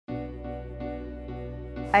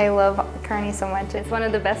I love Kearney so much. It's one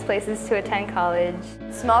of the best places to attend college.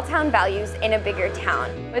 Small town values in a bigger town.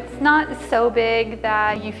 It's not so big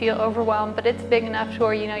that you feel overwhelmed, but it's big enough to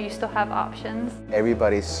where you still have options.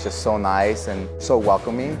 Everybody's just so nice and so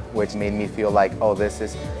welcoming, which made me feel like, oh, this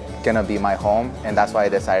is gonna be my home, and that's why I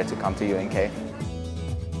decided to come to UNK.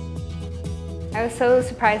 I was so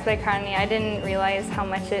surprised by Kearney. I didn't realize how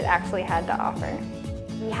much it actually had to offer.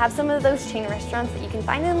 We have some of those chain restaurants that you can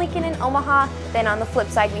find in Lincoln and Omaha. Then on the flip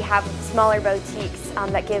side, we have smaller boutiques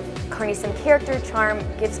that give Kearney some character, charm,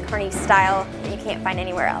 gives Kearney style that you can't find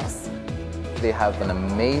anywhere else. They have an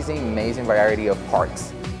amazing variety of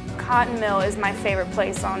parks. Cotton Mill is my favorite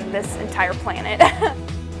place on this entire planet.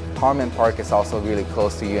 Harmon Park is also really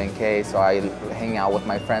close to UNK, so I hang out with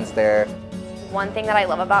my friends there. One thing that I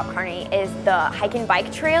love about Kearney is the hike and bike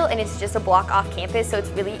trail, and it's just a block off campus, so it's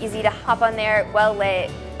really easy to hop on there, well lit.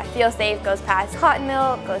 I feel safe, goes past Cotton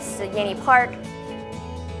Mill, goes to Yanni Park.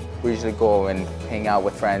 We usually go and hang out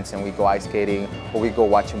with friends and we go ice skating or we go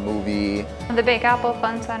watch a movie. The Big Apple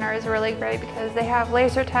Fun Center is really great because they have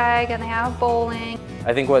laser tag and they have bowling.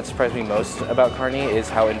 I think what surprised me most about Kearney is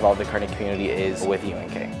how involved the Kearney community is with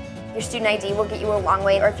UNK. Your student ID will get you a long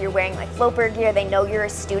way, or if you're wearing like floper gear, they know you're a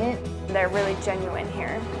student. They're really genuine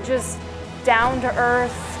here. Just down to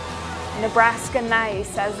earth, Nebraska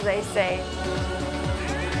nice, as they say.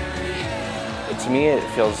 To me, it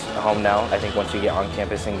feels home now. I think once you get on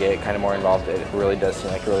campus and get kind of more involved, it really does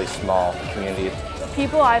seem like a really small community.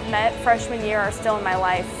 People I've met freshman year are still in my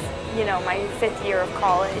life, my 5th year of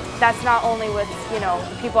college. That's not only with,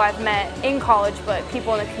 the people I've met in college, but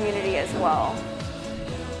people in the community as well.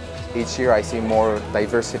 Each year I see more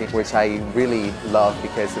diversity, which I really love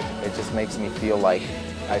because it just makes me feel like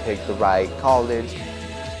I picked the right college.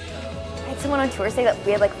 I had someone on tour say that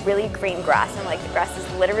we had like really green grass, and like the grass is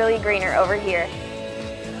literally greener over here.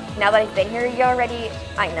 Now that I've been here already,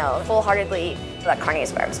 I know full-heartedly that Kearney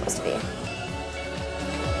is where I'm supposed to be.